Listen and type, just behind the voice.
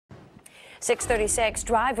6:36,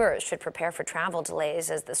 drivers should prepare for travel delays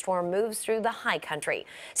as the storm moves through the high country.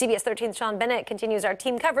 CBS 13's Sean Bennett continues our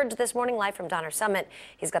team coverage this morning live from Donner Summit.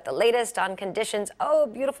 He's got the latest on conditions. Oh,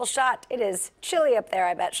 beautiful shot. It is chilly up there,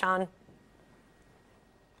 I bet, Sean.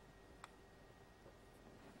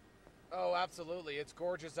 Oh, absolutely. It's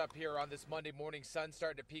gorgeous up here on this Monday morning. Sun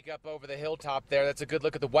starting to peek up over the hilltop there. That's a good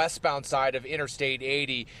look at the westbound side of Interstate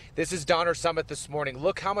 80. This is Donner Summit this morning.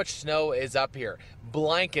 Look how much snow is up here.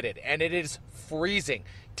 Blanketed, and it is freezing.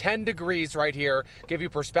 10 degrees right here. Give you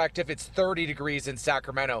perspective, it's 30 degrees in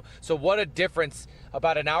Sacramento. So what a difference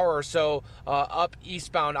about an hour or so up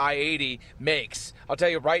eastbound I-80 makes. I'll tell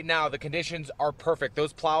you right now, the conditions are perfect.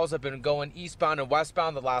 Those plows have been going eastbound and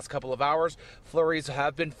westbound the last couple of hours. Flurries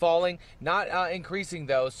have been falling, not increasing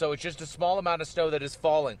though, so it's just a small amount of snow that is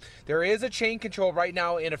falling. There is a chain control right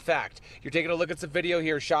now in effect. You're taking a look at some video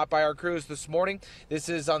here shot by our crews this morning. This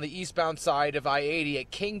is on the eastbound side of I-80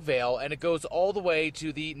 at Kingvale, and it goes all the way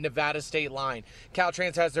to the Nevada state line.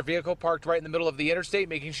 Caltrans has their vehicle parked right in the middle of the interstate,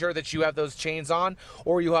 making sure that you have those chains on,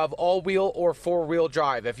 or you have all-wheel or four-wheel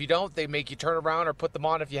drive. If you don't, they make you turn around or put them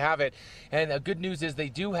on if you have it. And the good news is they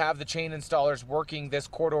do have the chain installers working this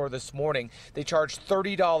corridor this morning. They charge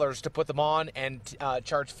 $30 to put them on and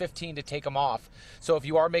charge $15 to take them off. So if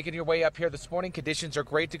you are making your way up here this morning, conditions are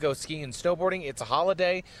great to go skiing and snowboarding. It's a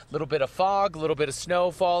holiday, a little bit of fog, a little bit of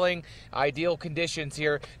snow falling. Ideal conditions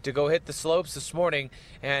here to go hit the slopes this morning.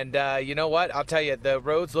 And you know what? I'll tell you, the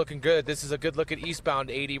road's looking good. This is a good look at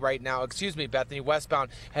eastbound 80 right now. Excuse me, Bethany,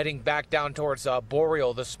 westbound heading back down towards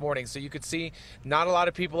Boreal this morning. So you could see not a lot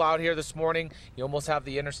of people out here this morning. You almost have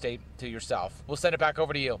the interstate to yourself. We'll send it back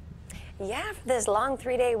over to you. Yeah, for this long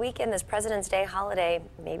 3-day weekend, this President's Day holiday,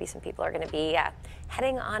 maybe some people are going to be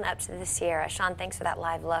heading on up to the Sierra. Sean, thanks for that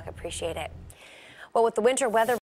live look. Appreciate it. Well, with the winter weather